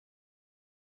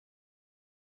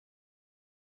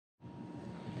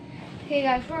Hey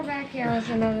guys, we're back here with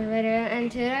another video, and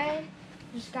today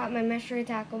just got my mystery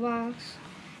tackle box,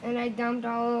 and I dumped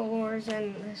all the lures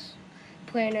in this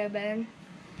Play-Doh bin.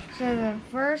 So the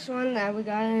first one that we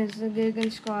got is the Guggen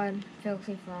Squad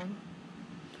Filthy Frog,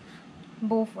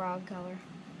 bullfrog color.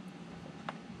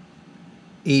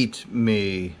 Eat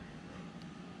me,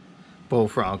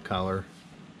 bullfrog color.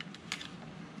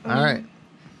 All right.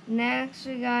 Next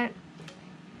we got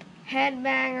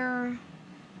Headbanger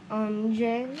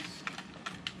jigs.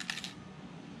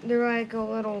 They're like a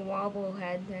little wobble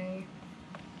head thing.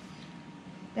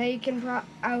 That you can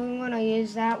I would want to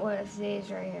use that with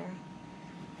these right here.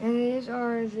 And these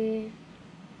are the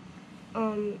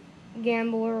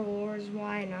Gambler lures,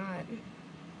 why not?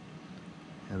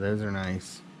 Yeah, those are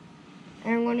nice.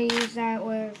 And I'm going to use that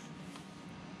with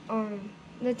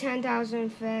the 10,000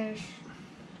 fish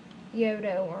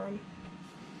Yoda worm.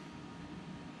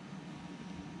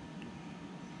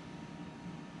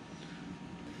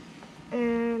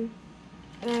 And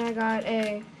then I got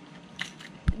a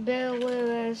Bill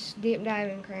Lewis deep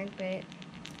diving crankbait.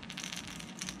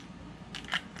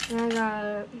 And I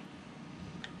got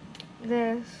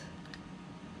this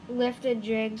lifted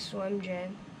jig swim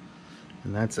jig.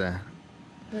 And that's a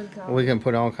Good color. we can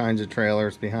put all kinds of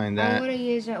trailers behind I that. want to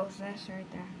use it with this right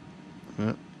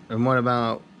there. And what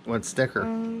about what sticker?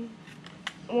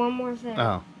 One more thing.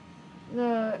 Oh,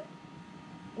 The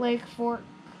Lake Fork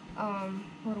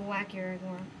little wacky rig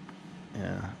worm.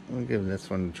 yeah. We'll give this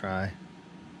one a try.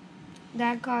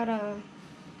 Dad caught a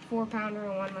 4-pounder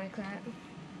and one like that.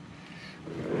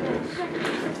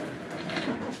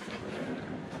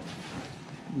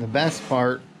 The best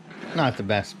part, not the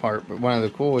best part, but one of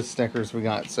the coolest stickers we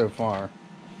got so far.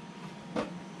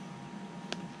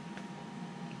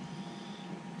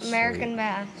 American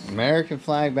bass. American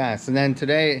flag bass. And then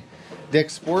today,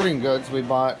 Dick's Sporting Goods, we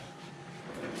bought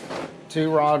 2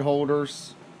 rod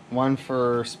holders, one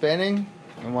for spinning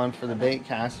and one for the bait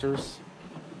casters.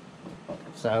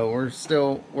 So we're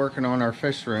still working on our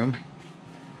fish room,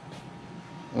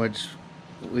 which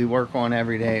we work on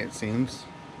every day, it seems,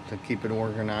 to keep it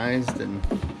organized. And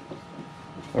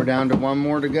we're down to one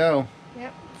more to go.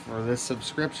 Yep. For this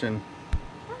subscription.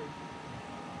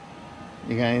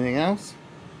 You got anything else?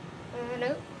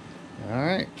 Nope. All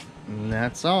right, and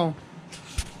that's all.